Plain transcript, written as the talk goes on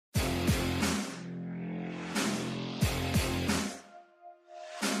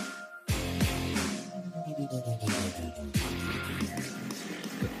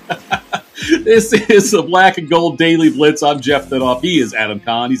This is the Black and Gold Daily Blitz. I'm Jeff Thidoff. He is Adam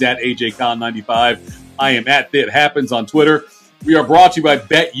Kahn. He's at AJCon95. I am at It Happens on Twitter. We are brought to you by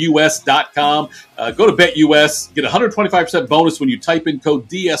BetUS.com. Go to BetUS. Get a 125% bonus when you type in code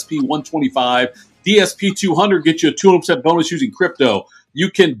DSP125. DSP200 gets you a 200% bonus using crypto. You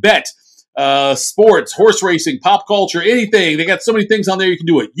can bet sports, horse racing, pop culture, anything. They got so many things on there you can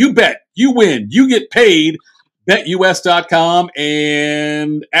do it. You bet. You win. You get paid. BetUS.com.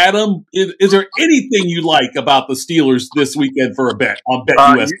 And Adam, is there anything you like about the Steelers this weekend for a bet on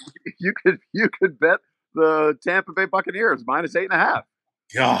BetUS? You could bet the Tampa Bay Buccaneers minus 8.5.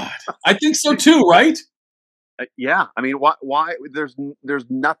 God, I think so too, right? Yeah, I mean, why? There's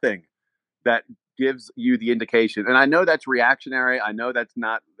nothing that gives you the indication, and I know that's reactionary. I know it's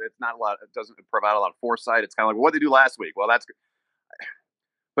not a lot. It doesn't provide a lot of foresight. It's kind of like what did they do last week. Well, that's good,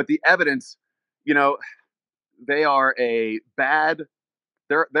 but the evidence, they are they're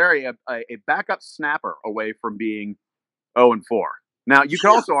a backup snapper away from being 0-4. Now you could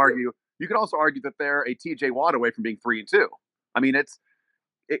also argue that they're a TJ Watt away from being 3-2. I mean,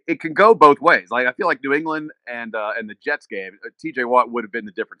 it can go both ways. Like I feel like New England and the Jets game, TJ Watt would have been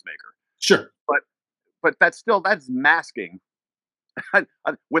the difference maker. Sure, but that's masking.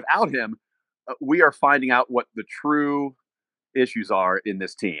 Without him, we are finding out what the true issues are in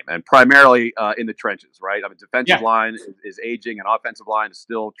this team, and primarily in the trenches, right? I mean, defensive line is aging, and offensive line is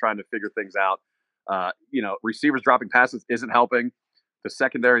still trying to figure things out. Receivers dropping passes isn't helping. The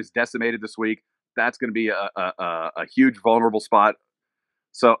secondary is decimated this week. That's going to be a huge vulnerable spot.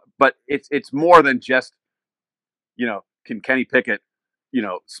 So, but it's more than just, can Kenny Pickett,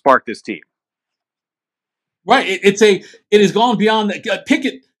 spark this team? Right. It has gone beyond that.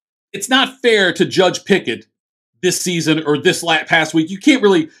 Pickett. It's not fair to judge Pickett this season or this past week. You can't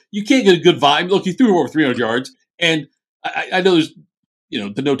get a good vibe. Look, he threw over 300 yards, and I know there's,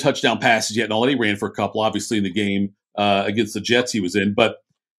 the no touchdown passes yet and all that. He ran for a couple, obviously, in the game against the Jets he was in, but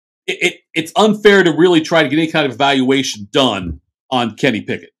it's unfair to really try to get any kind of evaluation done on Kenny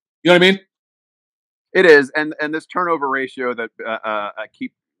Pickett. You know what I mean? It is, and this turnover ratio that I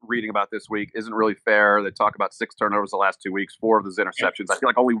keep reading about this week isn't really fair. They talk about 6 turnovers the last 2 weeks, 4 of those interceptions. I feel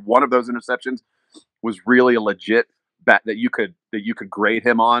like only one of those interceptions was really a legit bet that you could grade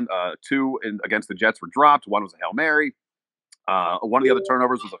him on. 2 against the Jets were dropped. 1 was a Hail Mary. One of the other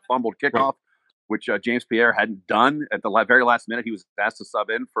turnovers was a fumbled kickoff, which James Pierre hadn't done at the very last minute. He was asked to sub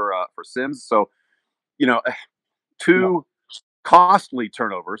in for Sims. So, 2 costly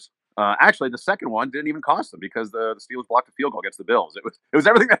turnovers. Actually, the second one didn't even cost them because the Steelers blocked a field goal against the Bills. It was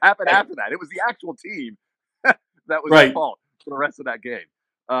everything that happened after that. It was the actual team that was at fault for the rest of that game.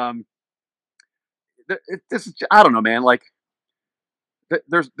 This is, I don't know, man. Like,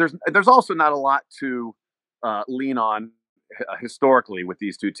 there's also not a lot to lean on historically with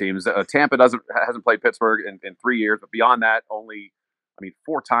these two teams. Tampa hasn't played Pittsburgh in 3 years, but beyond that,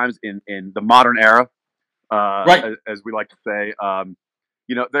 4 times in the modern era, as we like to say.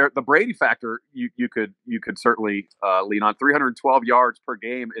 The Brady factor, you could certainly lean on. 312 yards per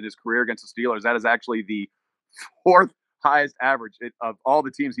game in his career against the Steelers. That is actually the 4th highest average of all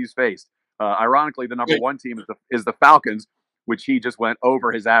the teams he's faced. Ironically, the number 1 team is the Falcons, which he just went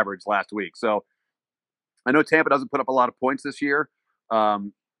over his average last week. So I know Tampa doesn't put up a lot of points this year,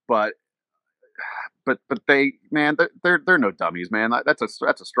 but they're no dummies, man. That's a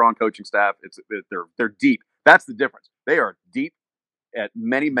strong coaching staff. They're deep. That's the difference. They are deep at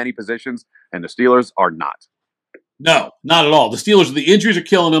many, many positions, and the Steelers are not. No, not at all. The Steelers, the injuries are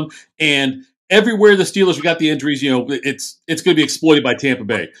killing them, and everywhere the Steelers have got the injuries, it's going to be exploited by Tampa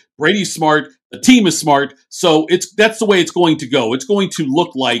Bay. Brady's smart. The team is smart. So that's the way it's going to go. It's going to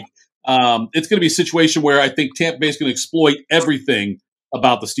look like it's going to be a situation where I think Tampa Bay is going to exploit everything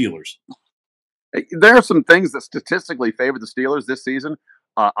about the Steelers. There are some things that statistically favor the Steelers this season.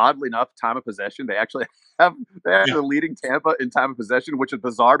 Oddly enough, time of possession. They're leading Tampa in time of possession, which is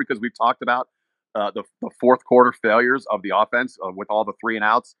bizarre because we've talked about the fourth quarter failures of the offense with all the 3 and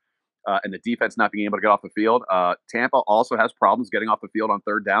outs and the defense not being able to get off the field. Tampa also has problems getting off the field on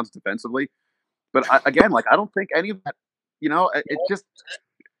 3rd downs defensively. But I don't think any of that, it just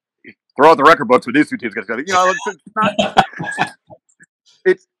throw out the record books with these two teams.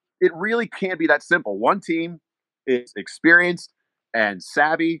 It really can't be that simple. One team is experienced and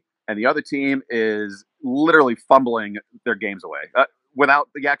savvy, and the other team is literally fumbling their games away without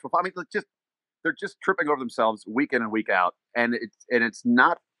the actual. I mean, they're just tripping over themselves week in and week out, and it's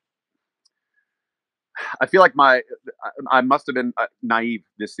not. I feel like I must have been naive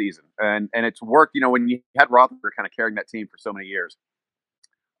this season, and it's worked. When you had Roethlisberger kind of carrying that team for so many years,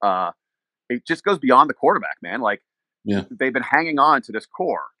 it just goes beyond the quarterback, man. Like, they've been hanging on to this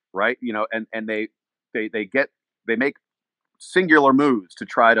core, right? And they make singular moves to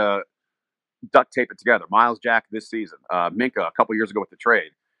try to duct tape it together. Miles Jack this season, Minka a couple years ago with the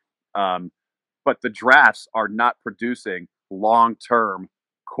trade. But the drafts are not producing long-term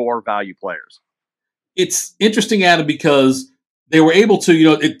core value players. It's interesting, Adam, because they were able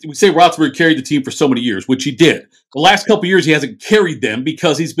to, we say Roethlisberger carried the team for so many years, which he did. The last couple of years, he hasn't carried them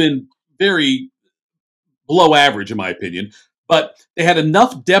because he's been very below average, in my opinion. But they had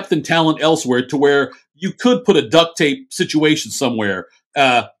enough depth and talent elsewhere to where you could put a duct tape situation somewhere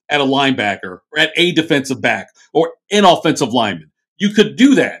at a linebacker or at a defensive back or an offensive lineman. You could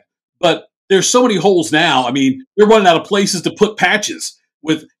do that. But there's so many holes now. I mean, they're running out of places to put patches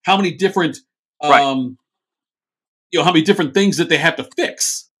with how many different how many different things that they have to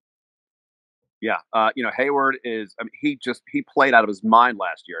fix. Yeah. Hayward is, I mean, he played out of his mind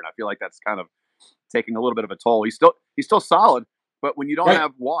last year. And I feel like that's kind of taking a little bit of a toll. He's still solid, but when you don't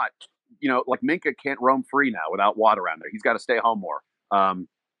have Watt, like Minka can't roam free now without Watt around there. He's got to stay home more.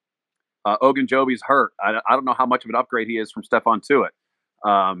 Ogunjobi's hurt. I don't know how much of an upgrade he is from Stephon Tuitt.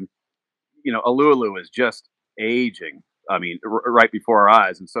 Alulu is just aging. I mean, right before our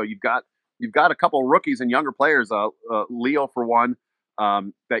eyes. And so you've got a couple of rookies and younger players, Leo for one,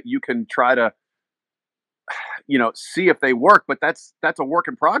 that you can try to, see if they work, but that's a work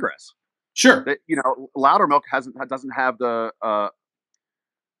in progress. Sure. That, Loudermilk doesn't have the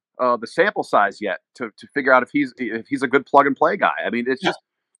sample size yet to figure out if he's a good plug and play guy. I mean, it's just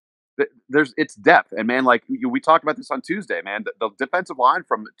it's depth, and man, like we talked about this on Tuesday, man. The defensive line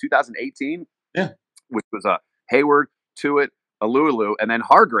from 2018, which was Hayward, Tuitt, Alulu, and then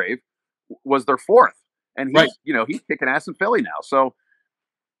Hargrave was their fourth, and he's kicking ass in Philly now. So,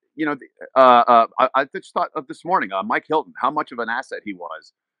 I just thought of this morning, Mike Hilton, how much of an asset he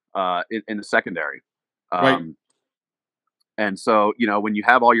was in the secondary. And so, when you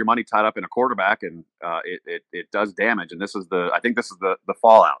have all your money tied up in a quarterback and it does damage, and I think this is the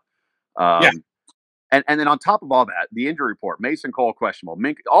fallout. And then on top of all that, the injury report, Mason Cole questionable.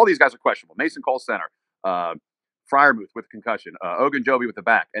 All these guys are questionable. Mason Cole center, Freiermuth with concussion, Ogunjobi with the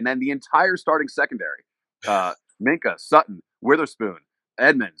back, and then the entire starting secondary, Minka, Sutton, Witherspoon,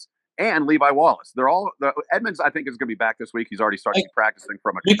 Edmonds, and Levi Wallace. Edmonds, I think, is going to be back this week. He's already started practicing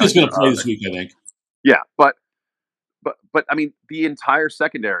from a concussion. Minka's going to play this week, I think. Yeah, but I mean, the entire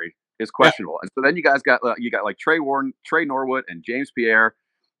secondary is questionable, and so then you guys got like Trey Norwood, and James Pierre,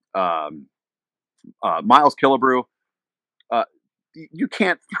 Miles Killebrew. You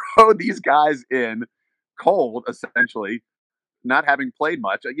can't throw these guys in cold, essentially, not having played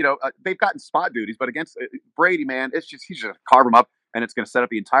much. They've gotten spot duties, but against Brady, man, he's just carve them up, and it's going to set up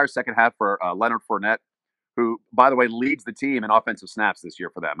the entire second half for Leonard Fournette, who, by the way, leads the team in offensive snaps this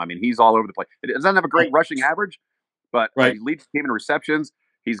year for them. I mean, he's all over the place. It doesn't have a great rushing average, but he leads the team in receptions.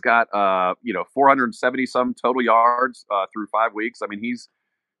 He's got 470 some total yards through 5 weeks. I mean, he's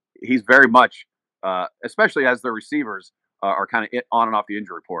very much, especially as the receivers are kind of on and off the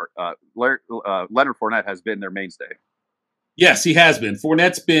injury report. Leonard Fournette has been their mainstay. Yes, he has been.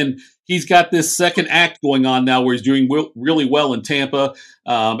 He's got this second act going on now where he's doing really well in Tampa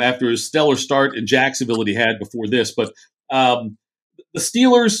after his stellar start in Jacksonville that he had before this. But the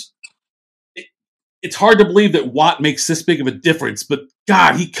Steelers, it's hard to believe that Watt makes this big of a difference, but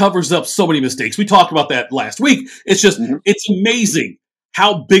God, he covers up so many mistakes. We talked about that last week. It's just, it's amazing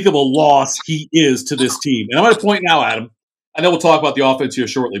how big of a loss he is to this team. And I'm going to point now, Adam, I know we'll talk about the offense here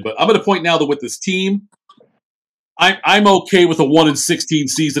shortly, but I'm going to point now that with this team, I'm okay with a 1-16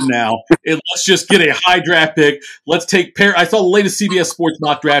 season now. And let's just get a high draft pick. Let's take I saw the latest CBS Sports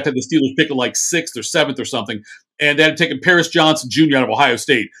mock draft had the Steelers picking like 6th or 7th or something, and they had taken Paris Johnson Jr. out of Ohio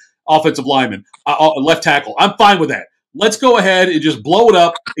State, offensive lineman, left tackle. I'm fine with that. Let's go ahead and just blow it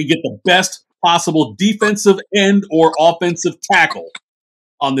up and get the best possible defensive end or offensive tackle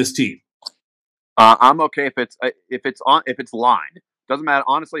on this team. I'm okay if it's line. Doesn't matter.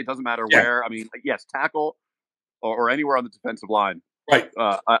 Honestly, it doesn't matter where. I mean, yes, tackle or anywhere on the defensive line. Right.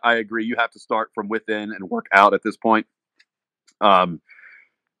 I agree. You have to start from within and work out at this point. The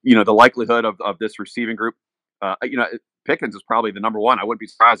likelihood of this receiving group, Pickens is probably the number one. I wouldn't be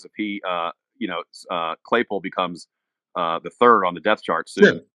surprised if he, Claypool becomes the third on the depth chart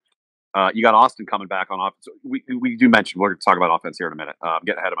soon. Sure. You got Austin coming back on offense. We do mention, we're going to talk about offense here in a minute. I'm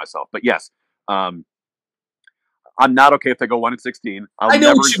getting ahead of myself. But yes, I'm not okay if they go 1-16. I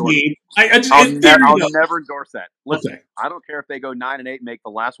know what you mean. I'll never endorse that. Listen, I don't care if they go 9-8 and make the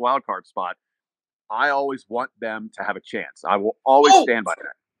last wild card spot. I always want them to have a chance. I will always stand by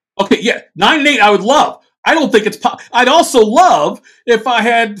that. Okay, yeah, 9-8 I would love. I don't think it's I'd also love if I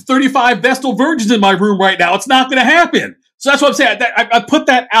had 35 Vestal virgins in my room right now. It's not going to happen. So that's what I'm saying. I put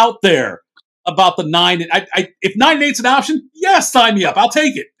that out there about the 9. If 9-8's an option, yes, sign me up. I'll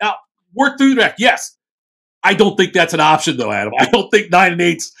take it. Now, work through that. Yes. I don't think that's an option, though, Adam. I don't think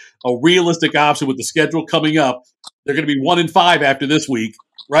 9-8's a realistic option with the schedule coming up. They're going to be 1-5 after this week,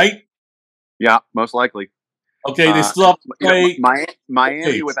 right? Yeah, most likely. Okay, they still have to play.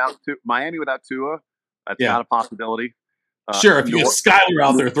 Miami without Tua, that's not a possibility. Sure, if you get Skyler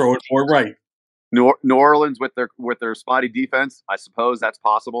out there throwing for it, right. New Orleans with their spotty defense, I suppose that's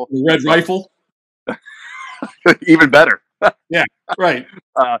possible. The Red Rifle? Even better. Yeah, right.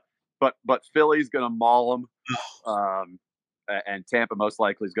 But Philly's going to maul them, and Tampa most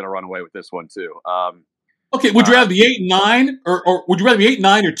likely is going to run away with this one too. Okay, would you rather be 8-9, or would you rather be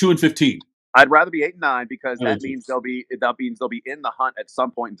 8-9 or 2-15? I'd rather be 8-9 because that means they'll be in the hunt at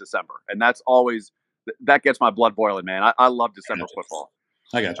some point in December, and that's always that gets my blood boiling, man. I love December football.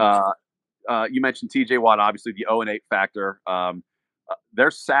 I got you. You mentioned T.J. Watt, obviously the 0-8 factor.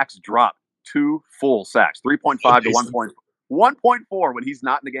 Their sacks dropped 2 full sacks, 3.5 to 1.4 when he's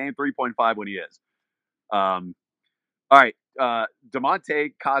not in the game, 3.5 when he is. All right,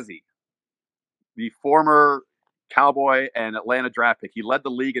 Damontae Kazee, the former Cowboy and Atlanta draft pick. He led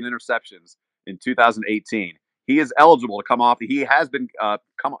the league in interceptions in 2018. He is eligible to come off. He has been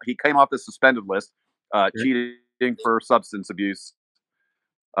he came off the suspended list, cheating for substance abuse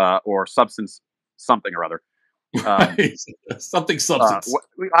or substance something or other. Something substance.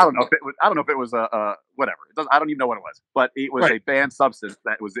 I don't know if it was a whatever. I don't even know what it was, but it was a banned substance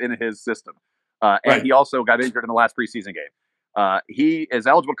that was in his system, and he also got injured in the last preseason game. He is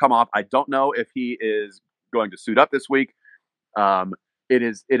eligible to come off. I don't know if he is going to suit up this week. It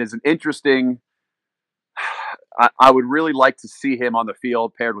is an interesting. I would really like to see him on the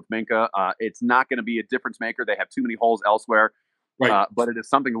field paired with Minka. It's not going to be a difference maker. They have too many holes elsewhere. Right. But it is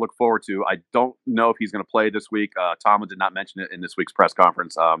something to look forward to. I don't know if he's going to play this week. Tomlin did not mention it in this week's press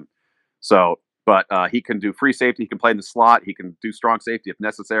conference. But he can do free safety. He can play in the slot. He can do strong safety if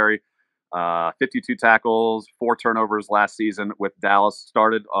necessary. 52 tackles, 4 turnovers last season with Dallas.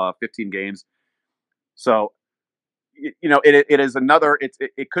 Started 15 games. So, it is another.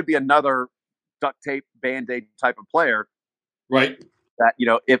 It could be another duct tape Band-Aid type of player, right? That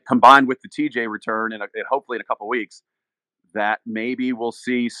if combined with the TJ return and hopefully in a couple of weeks, that maybe we'll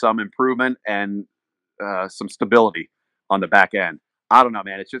see some improvement and some stability on the back end. I don't know,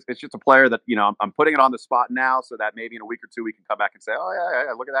 man. It's just a player that I'm putting it on the spot now, so that maybe in a week or two we can come back and say, oh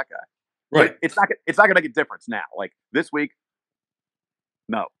yeah, look at that guy. Right. But it's not gonna make a difference now. Like this week,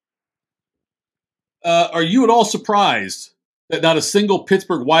 no. Are you at all surprised that not a single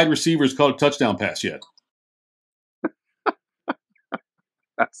Pittsburgh wide receiver has caught a touchdown pass yet?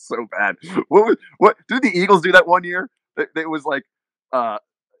 That's so bad. What did the Eagles do that one year? It was like I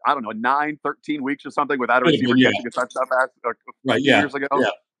don't know, 13 weeks or something without a receiver catching a touchdown pass years ago. Yeah.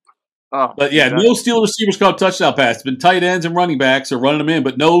 Oh, but no Steelers receivers caught a touchdown pass. It's been tight ends and running backs are running them in,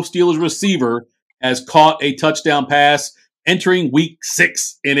 but no Steelers receiver has caught a touchdown pass entering week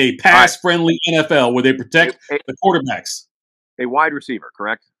 6 in a pass-friendly NFL where they protect the quarterbacks. A wide receiver,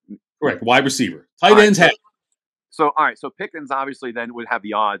 correct? Correct, wide receiver. Tight ends have. So, all right. So Pickens obviously then would have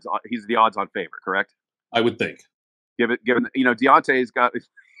the odds. He's the odds-on favorite, correct? I would think. Given Deontay's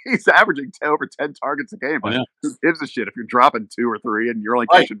he's averaging over 10 targets a game. Like, who gives a shit if you're dropping 2 or 3 and you're only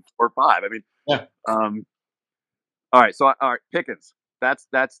catching 4 or 5? I mean, all right. So, all right, Pickens. That's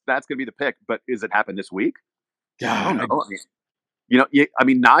going to be the pick. But is it happen this week? God, I don't know.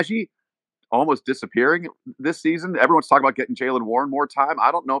 Najee almost disappearing this season. Everyone's talking about getting Jalen Warren more time.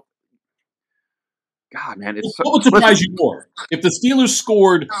 I don't know. God, man, what would surprise you more? If the Steelers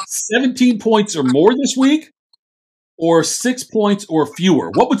scored 17 points or more this week, or 6 points or fewer,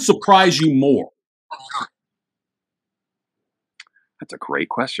 what would surprise you more? That's a great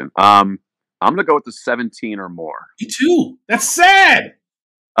question. I'm going to go with the 17 or more. Me too. That's sad.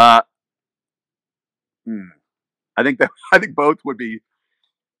 I think both would be.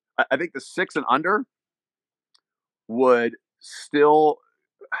 I think the 6 and under would still.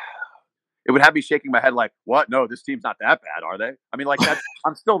 It would have me shaking my head like, what? No, this team's not that bad, are they? I mean, like that.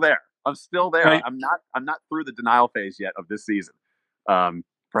 I'm still there. Right. I'm not through the denial phase yet of this season.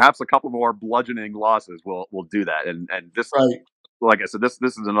 Perhaps a couple more bludgeoning losses will do that. And this, like I said, this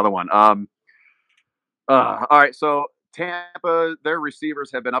is another one. All right, so Tampa, their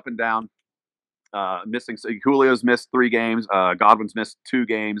receivers have been up and down. Missing. So Julio's missed 3 games. Godwin's missed 2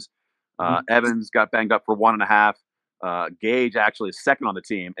 games. Evans got banged up for 1.5. Gage actually is second on the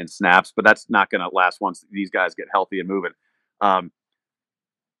team in snaps, but that's not going to last once these guys get healthy and moving.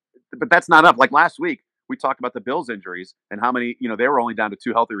 But that's not enough. Like last week, we talked about the Bills injuries and how many, they were only down to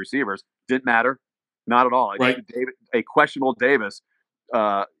 2 healthy receivers. Didn't matter. not at all. Right. A questionable Davis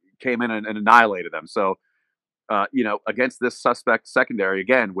came in and annihilated them. So, against this suspect secondary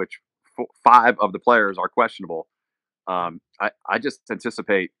again, which 5 of the players are questionable, I just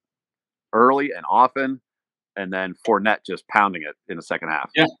anticipate early and often, and then Fournette just pounding it in the second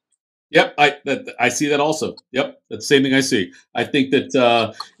half. Yeah. Yep, I see that also. Yep, that's the same thing I see. I think that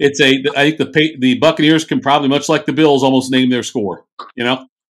I think the Buccaneers can probably, much like the Bills, almost name their score.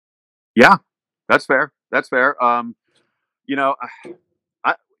 Yeah, that's fair. That's fair. Give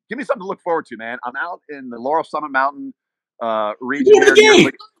me something to look forward to, man. I'm out in the Laurel Summit Mountain region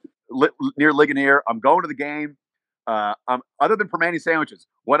near Ligonier. I'm going to the game. Other than Permane sandwiches,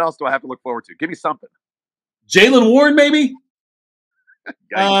 what else do I have to look forward to? Give me something. Jaylen Warren, maybe.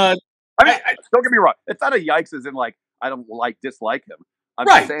 Don't get me wrong. It's not a yikes as in like I don't dislike him. I'm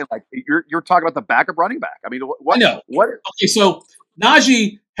just saying like you're talking about the backup running back. I mean, what? I know. What? Okay, so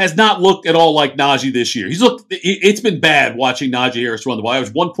Najee has not looked at all like Najee this year. It's been bad watching Najee Harris run the ball. He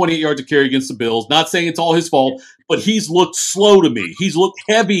was 1.8 yards a carry against the Bills. Not saying it's all his fault, but he's looked slow to me. He's looked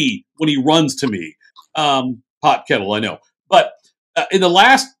heavy when he runs to me. Hot kettle, I know. But in the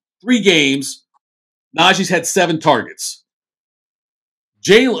last 3 games, Najee's had 7 targets.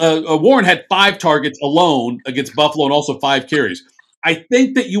 Warren had 5 targets alone against Buffalo and also 5 carries. I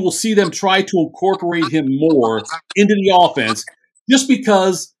think that you will see them try to incorporate him more into the offense just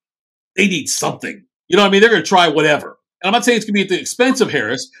because they need something. You know what I mean? They're going to try whatever. And I'm not saying it's going to be at the expense of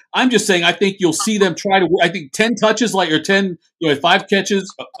Harris. I'm just saying I think you'll see them try to – I think 10 touches, 5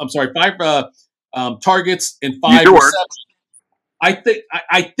 catches – 5 targets and 5 receptions. I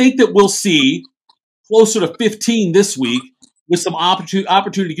think that we'll see closer to 15 this week with some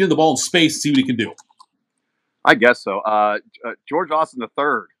opportunity to get in the ball in space and see what he can do. I guess so. George Austin III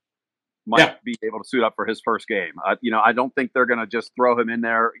might be able to suit up for his first game. I don't think they're going to just throw him in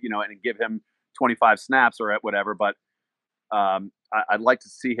there, and give him 25 snaps or whatever. But I'd like to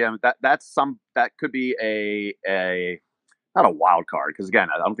see him. That could be a not a wild card because again,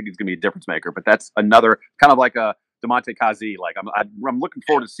 I don't think he's going to be a difference maker. But that's another kind of like a DeMonte Kazi. Like I'm looking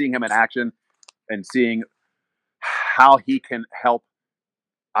forward to seeing him in action and seeing how he can help.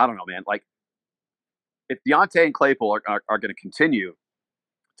 I don't know, man. Like if Deontay and Claypool are going to continue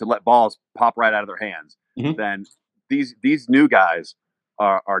to let balls pop right out of their hands, then these new guys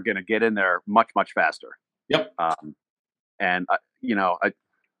are going to get in there much faster. Yep. All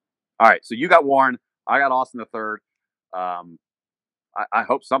right. So you got Warren, I got Austin III. I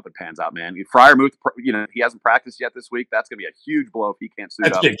hope something pans out, man. Freiermuth, he hasn't practiced yet this week. That's going to be a huge blow if he can't suit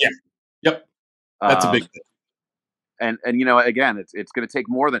up. That's big. Yeah. Yep. That's a big thing. And again, it's going to take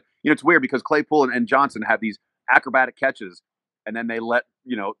more than it's weird because Claypool and Johnson have these acrobatic catches, and then they let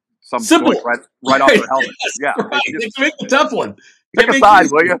some simple right off their helmet. Yes, yeah, right. They make the tough one. Pick a side,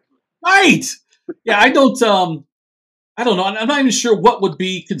 will you? Right. Yeah, I don't know. I'm not even sure what would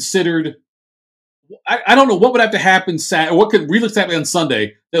be considered. I don't know what would have to happen Saturday, or what could really happen on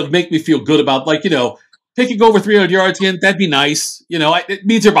Sunday that would make me feel good about, picking over 300 yards again. That'd be nice. It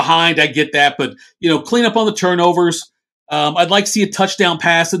means they're behind. I get that, but clean up on the turnovers. I'd like to see a touchdown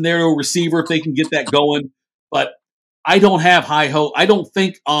pass in there to a receiver if they can get that going. But I don't have high hope. I don't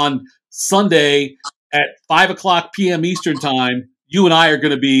think on Sunday at 5:00 p.m. Eastern time, you and I are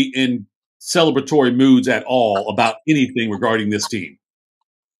going to be in celebratory moods at all about anything regarding this team.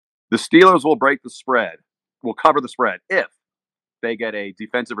 The Steelers will break the spread. Will cover the spread if they get a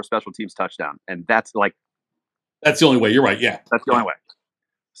defensive or special teams touchdown. And that's the only way. You're right. Yeah. That's the only way.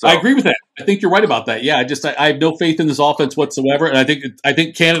 So, I agree with that. I think you're right about that. Yeah. I have no faith in this offense whatsoever. And I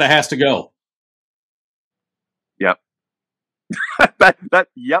think Canada has to go. Yep. That's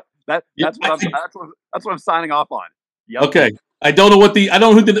what I'm signing off on. Yep. Okay. I don't know what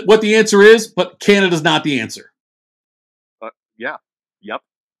the answer is, but Canada's not the answer. Yeah. Yep.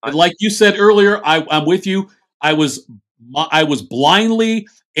 And like you said earlier, I'm with you. I was blindly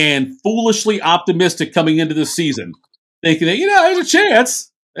and foolishly optimistic coming into this season, thinking that there's a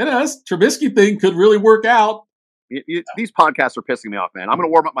chance. This Trubisky thing could really work out. These podcasts are pissing me off, man. I'm going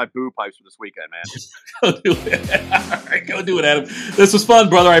to warm up my boo pipes for this weekend, man. Go do it. All right, go do it, Adam. This was fun,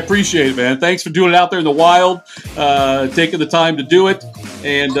 brother. I appreciate it, man. Thanks for doing it out there in the wild, taking the time to do it.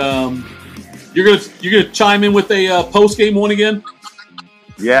 And you're gonna chime in with a post game one again.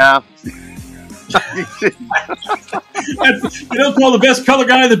 Yeah. You don't call the best color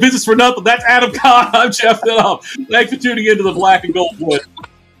guy in the business for nothing. That's Adam Kahn. I'm Jeff Denoff. Thanks for tuning into the Black and Gold Blitz.